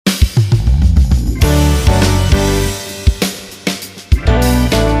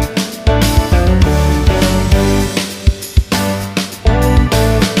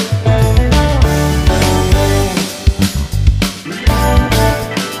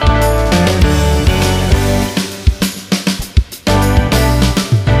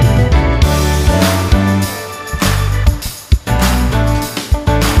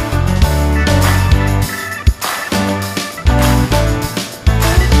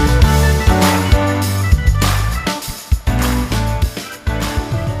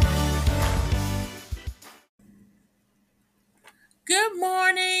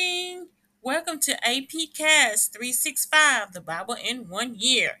to AP Cast 365, the Bible in 1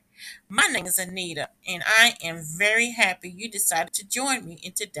 year. My name is Anita, and I am very happy you decided to join me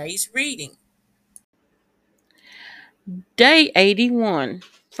in today's reading. Day 81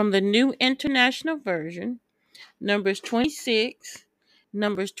 from the New International Version, Numbers 26,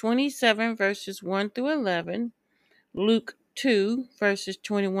 Numbers 27, verses 1 through 11, Luke 2, verses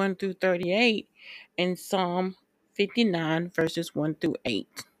 21 through 38, and Psalm 59, verses 1 through 8.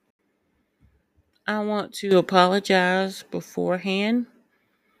 I want to apologize beforehand.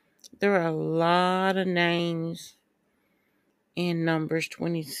 There are a lot of names in Numbers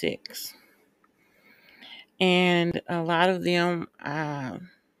 26, and a lot of them I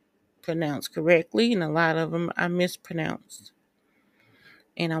pronounced correctly, and a lot of them I mispronounced.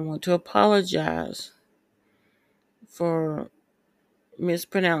 And I want to apologize for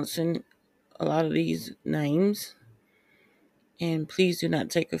mispronouncing a lot of these names, and please do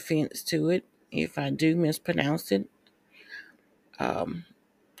not take offense to it if I do mispronounce it.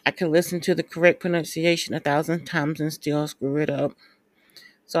 I can listen to the correct pronunciation 1,000 times and still screw it up.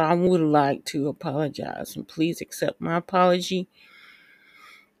 So I would like to apologize, and please accept my apology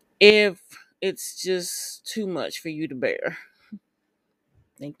if it's just too much for you to bear.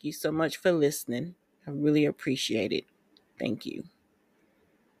 Thank you so much for listening. I really appreciate it. Thank you.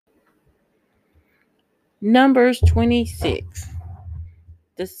 Numbers 26,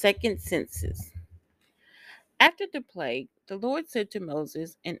 the second census. After the plague, the Lord said to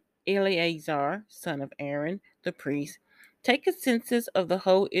Moses and Eleazar, son of Aaron, the priest, take a census of the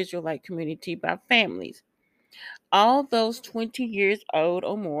whole Israelite community by families, all those 20 years old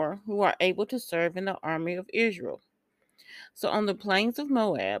or more who are able to serve in the army of Israel. So on the plains of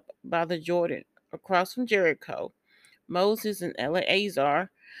Moab, by the Jordan, across from Jericho, Moses and Eleazar,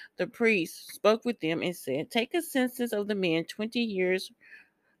 the priest, spoke with them and said, take a census of the men 20 years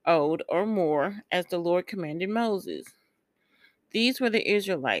old or more, as the Lord commanded Moses. These were the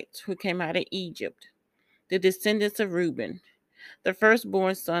Israelites who came out of Egypt, the descendants of Reuben. The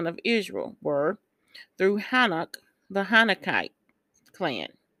firstborn son of Israel were, through Hanok, the Hanokite clan,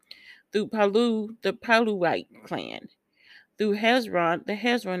 through Palu, the Paluite clan, through Hezron, the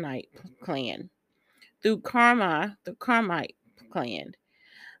Hezronite clan, through Carmi, the Carmite clan.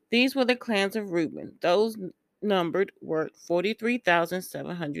 These were the clans of Reuben. Those numbered were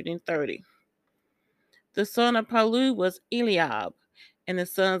 43,730. The son of Palu was Eliab, and the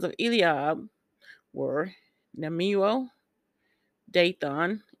sons of Eliab were Nemuel,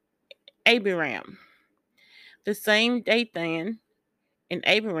 Dathan, Abiram. The same Dathan and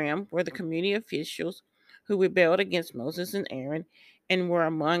Abiram were the community officials who rebelled against Moses and Aaron and were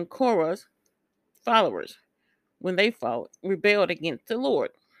among Korah's followers when they rebelled against the Lord.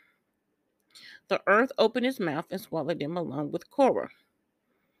 The earth opened its mouth and swallowed them along with Korah,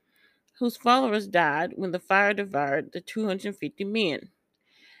 whose followers died when the fire devoured the 250 men,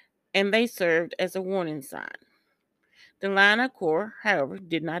 and they served as a warning sign. The line of Korah, however,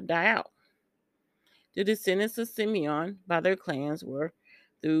 did not die out. The descendants of Simeon by their clans were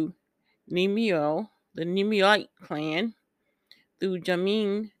through Nemuel, the Nemuelite clan, through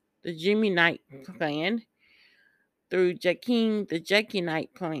Jamin, the Jiminite clan, through Jakin, the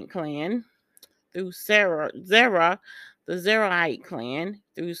Jakinite clan, through Zerah, the Zerahite clan,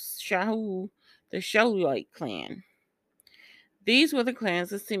 through Shaul, the Shaulite clan. These were the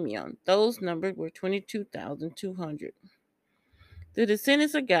clans of Simeon. Those numbered were 22,200. The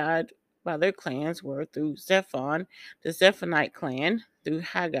descendants of Gad by their clans were through Zephon, the Zephonite clan, through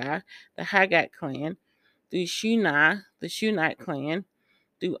Haggai, the Haggite clan, through Shunai, the Shunite clan,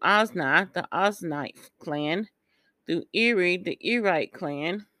 through Ozni, the Oznite clan, through Eri, the Erite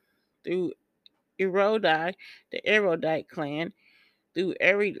clan, through Erodi, the Erodite clan, through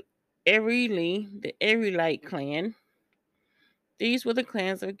Erili, the Erilite clan. These were the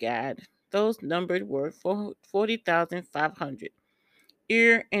clans of Gad. Those numbered were 40,500.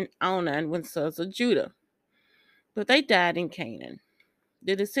 And Onan were sons of Judah, but they died in Canaan.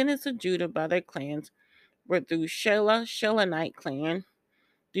 The descendants of Judah by their clans were through Shelah, Shelonite clan,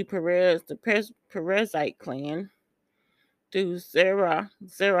 through Perez, the Perezite clan, through Zerah,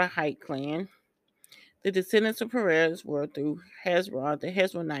 Zerahite clan. The descendants of Perez were through Hezron, the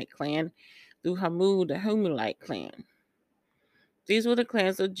Hezronite clan, through Hamul, the Hamulite clan. These were the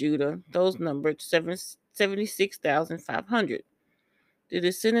clans of Judah, those numbered 76,500. The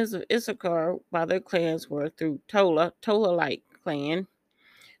descendants of Issachar by their clans were through Tola, Tolalite clan,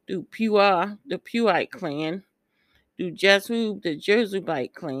 through Puah, the Puite clan, through Jezub, the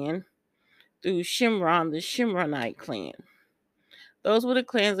Jezubite clan, through Shimron, the Shimronite clan. Those were the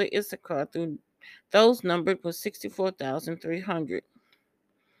clans of Issachar. Through those numbered was 64,300.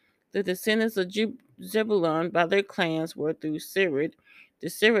 The descendants of Zebulun by their clans were through Sered, the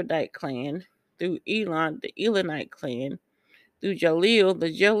Seredite clan, through Elon, the Elonite clan, through Jaleel, the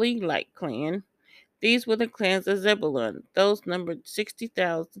Jaleelite clan. These were the clans of Zebulun. Those numbered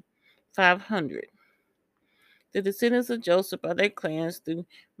 60,500. The descendants of Joseph by their clans through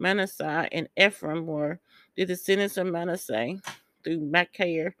Manasseh and Ephraim were the descendants of Manasseh through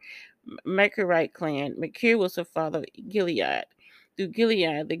Machirite clan. Machir was the father of Gilead. Through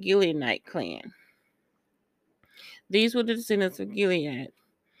Gilead, the Gileadite clan. These were the descendants of Gilead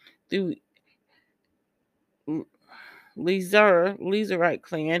through Lezerite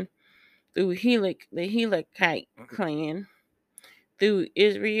clan. Through Helek, the Helekite clan. Through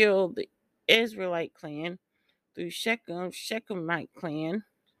Israel, the Israelite clan. Through Shechem, Shechemite clan.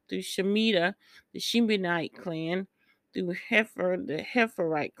 Through Shemitah, the Shemitite clan. Through Hefer, the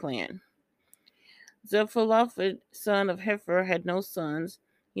Heferite clan. Zephalophad, son of Hefer, had no sons.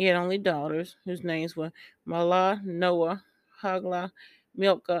 He had only daughters, whose names were Mahlah, Noah, Haglah,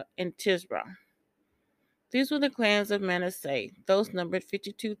 Milcah, and Tisra. These were the clans of Manasseh. Those numbered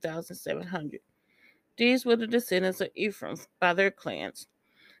 52,700. These were the descendants of Ephraim by their clans.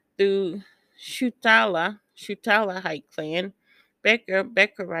 Through Shutalahite clan,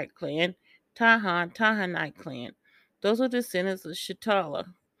 Becherite clan, Tahanite clan. Those were descendants of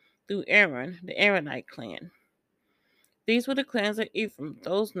Shutalah. Through Aaron, the Aaronite clan. These were the clans of Ephraim.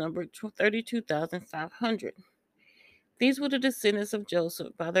 Those numbered 32,500. These were the descendants of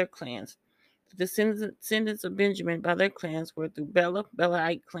Joseph by their clans. The descendants of Benjamin by their clans were through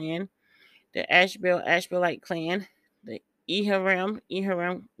Belite clan, the Ashbelite clan, the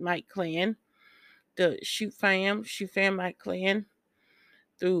Eharamite clan, the Shuphamite clan,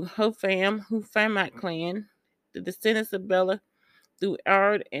 through Huphamite clan. The descendants of Bela through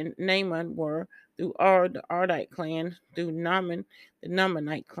Ard and Naaman were through Ard, the Ardite clan, through Naaman, the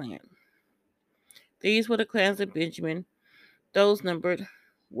Naamanite clan. These were the clans of Benjamin. Those numbered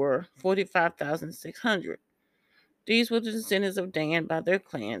were 45,600. These were the descendants of Dan by their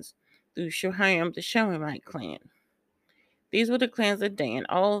clans, through Shuham, the Shuhamite clan. These were the clans of Dan.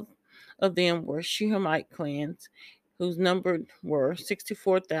 All of them were Shuhamite clans, whose numbered were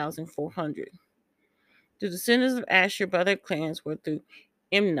 64,400. The descendants of Asher by their clans were through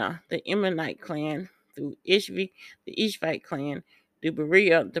Imnah, the Imnite clan, through Ishvi, the Ishvite clan, through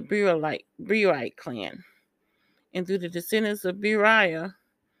Berea, the Beerite clan, and through the descendants of Beriah,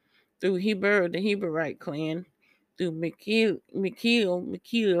 through Heber, the Heberite clan, through Mekilite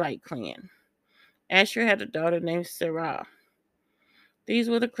clan. Asher had a daughter named Sarah. These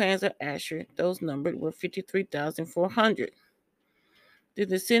were the clans of Asher. Those numbered were 53,400. The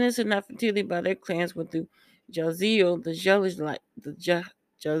descendants of Naphtali by their clans were through Jazeel, the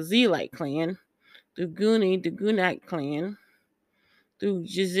Jazilite clan, through Guni, the Gunite clan, through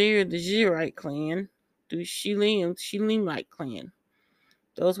Jazir, the Zerite clan, through Shilim, the Shilimite clan.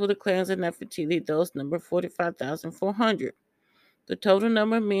 Those were the clans of Naphtali. Those numbered 45,400. The total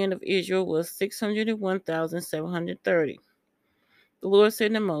number of men of Israel was 601,730. The Lord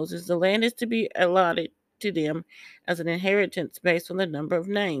said to Moses, the land is to be allotted to them as an inheritance based on the number of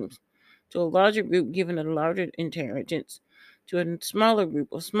names. To a larger group given a larger inheritance, to a smaller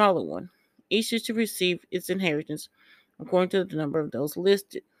group a smaller one. Each is to receive its inheritance according to the number of those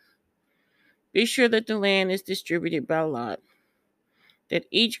listed. Be sure that the land is distributed by lot, that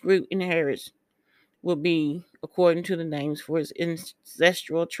each group inherits will be according to the names for its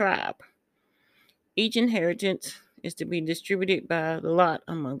ancestral tribe. Each inheritance is to be distributed by the lot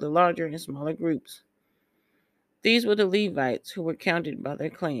among the larger and smaller groups. These were the Levites who were counted by their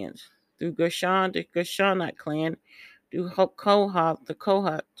clans. Through Gershon, the Gershonite clan, through Kohath, the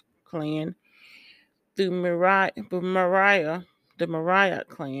Kohath clan, through Moriah, the Moriah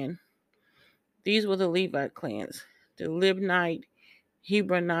clan. These were the Levite clans. The Libnite,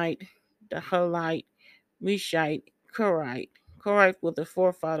 Hebronite, the Halite, Meshite, Korite. Korite was the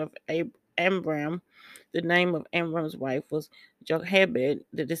forefather of Amram. The name of Amram's wife was Jochebed,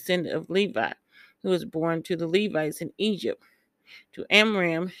 the descendant of Levi, who was born to the Levites in Egypt. To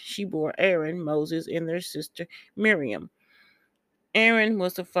Amram she bore Aaron, Moses, and their sister Miriam. Aaron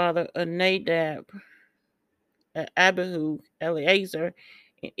was the father of Nadab, Abihu, Eleazar,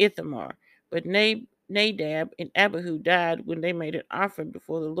 and Ithamar. But Nadab and Abihu died when they made an offering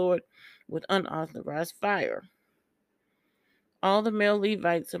before the Lord with unauthorized fire. All the male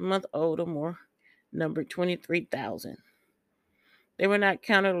Levites a month old or more numbered 23,000. They were not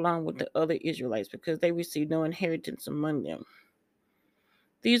counted along with the other Israelites because they received no inheritance among them.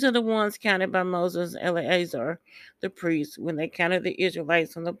 These are the ones counted by Moses and Eleazar, the priest, when they counted the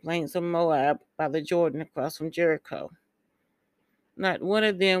Israelites on the plains of Moab by the Jordan across from Jericho. Not one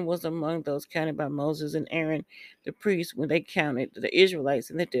of them was among those counted by Moses and Aaron the priest when they counted the Israelites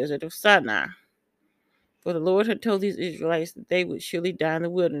in the desert of Sinai. For the Lord had told these Israelites that they would surely die in the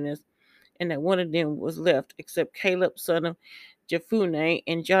wilderness, and that one of them was left, except Caleb son of Jephunneh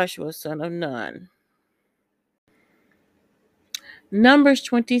and Joshua son of Nun. Numbers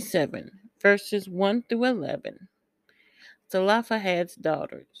 27, verses 1 through 11. Zelophehad's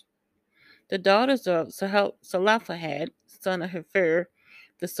daughters. The daughters of Zelophehad, son of Hefer,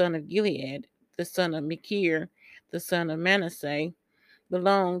 the son of Gilead, the son of Machir, the son of Manasseh,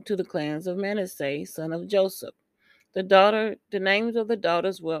 belonged to the clans of Manasseh, son of Joseph. The names of the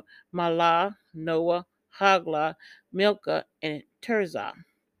daughters were Mahlah, Noah, Haglah, Milcah, and Tirzah.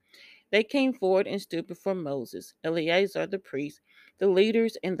 They came forward and stood before Moses, Eleazar the priest, the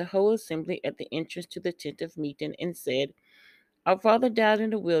leaders, and the whole assembly at the entrance to the tent of meeting, and said, Our father died in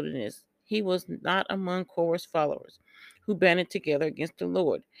the wilderness. He was not among Korah's followers, who banded together against the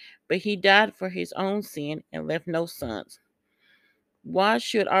Lord, but he died for his own sin and left no sons. Why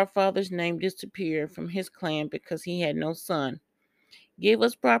should our father's name disappear from his clan because he had no son? Give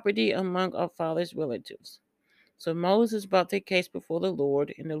us property among our father's relatives. So Moses brought their case before the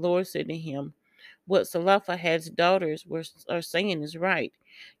Lord, and the Lord said to him, What Zelophehad's daughters are saying is right.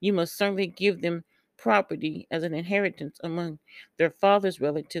 You must certainly give them property as an inheritance among their father's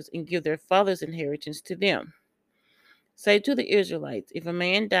relatives and give their father's inheritance to them. Say to the Israelites, if a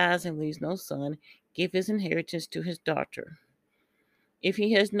man dies and leaves no son, give his inheritance to his daughter. If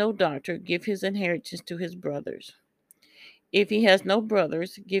he has no daughter, give his inheritance to his brothers. If he has no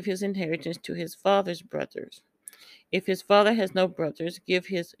brothers, give his inheritance to his father's brothers. If his father has no brothers, give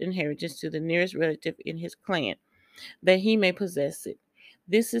his inheritance to the nearest relative in his clan, that he may possess it.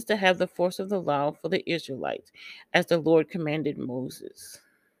 This is to have the force of the law for the Israelites, as the Lord commanded Moses.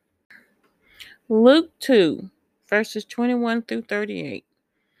 Luke 2, verses 21 through 38.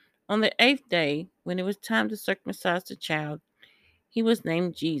 On the 8th day, when it was time to circumcise the child, he was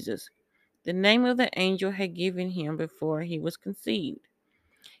named Jesus, the name of the angel had given him before he was conceived.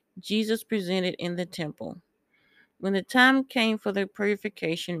 Jesus presented in the temple. When the time came for the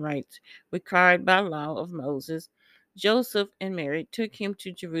purification rites required by law of Moses, Joseph and Mary took him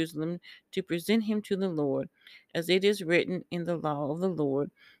to Jerusalem to present him to the Lord, as it is written in the law of the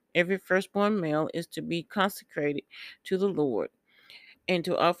Lord. Every firstborn male is to be consecrated to the Lord, and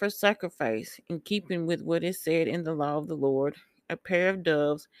to offer sacrifice in keeping with what is said in the law of the Lord, a pair of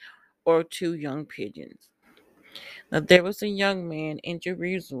doves or two young pigeons. Now there was a young man in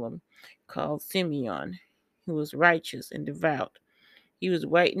Jerusalem called Simeon, who was righteous and devout. He was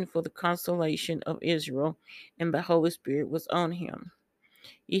waiting for the consolation of Israel, and the Holy Spirit was on him.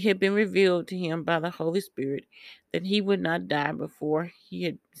 It had been revealed to him by the Holy Spirit that he would not die before he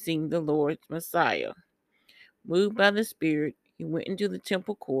had seen the Lord's Messiah. Moved by the Spirit, he went into the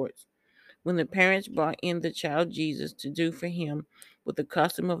temple courts. When the parents brought in the child Jesus to do for him what the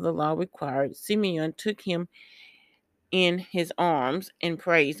custom of the law required, Simeon took him in his arms and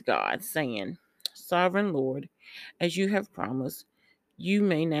praised God, saying, Sovereign Lord, as you have promised, you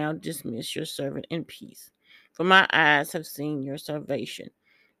may now dismiss your servant in peace. For my eyes have seen your salvation,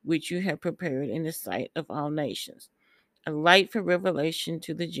 which you have prepared in the sight of all nations, a light for revelation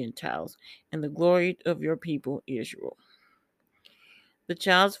to the Gentiles, and the glory of your people Israel. The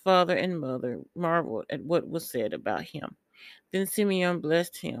child's father and mother marveled at what was said about him. Then Simeon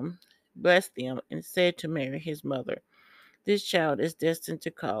blessed them, and said to Mary his mother, This child is destined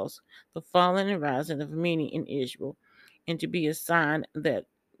to cause the falling and rising of many in Israel, and to be a sign that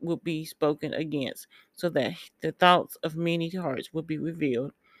will be spoken against, so that the thoughts of many hearts will be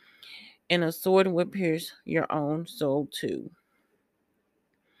revealed, and a sword will pierce your own soul too.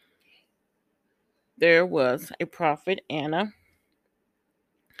 There was a prophet, Anna,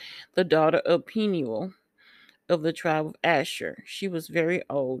 the daughter of Penuel of the tribe of Asher. She was very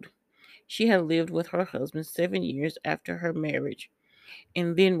old. She had lived with her husband 7 years after her marriage,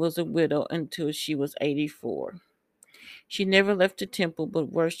 and then was a widow until she was 84. She never left the temple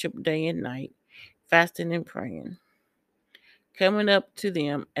but worshiped day and night, fasting and praying. Coming up to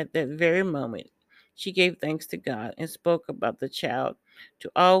them at that very moment, she gave thanks to God and spoke about the child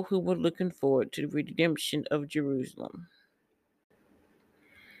to all who were looking forward to the redemption of Jerusalem.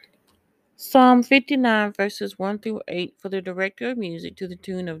 Psalm 59, verses 1 through 8, for the director of music to the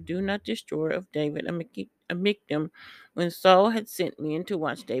tune of Do Not Destroy of David Amikdam, when Saul had sent men to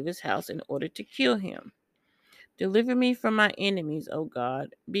watch David's house in order to kill him. Deliver me from my enemies, O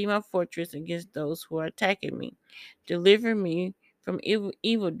God. Be my fortress against those who are attacking me. Deliver me from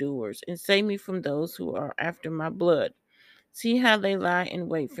evildoers, and save me from those who are after my blood. See how they lie in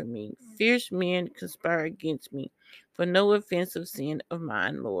wait for me. Fierce men conspire against me, for no offensive sin of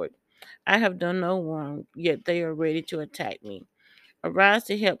mine, Lord. I have done no wrong, yet they are ready to attack me. Arise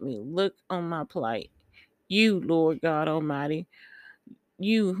to help me. Look on my plight. You, Lord God Almighty,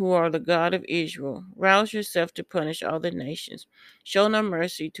 you who are the God of Israel, rouse yourself to punish all the nations. Show no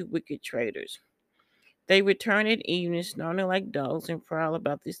mercy to wicked traitors. They return at evening, snarling like dogs, and prowl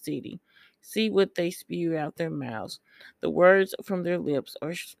about the city. See what they spew out their mouths. The words from their lips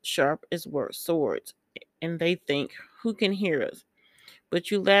are sharp as swords, and they think, who can hear us? But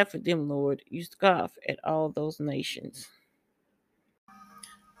you laugh at them, Lord. You scoff at all those nations.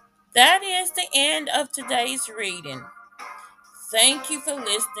 That is the end of today's reading. Thank you for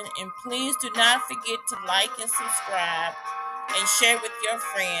listening, and please do not forget to like and subscribe and share with your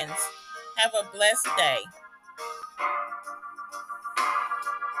friends. Have a blessed day.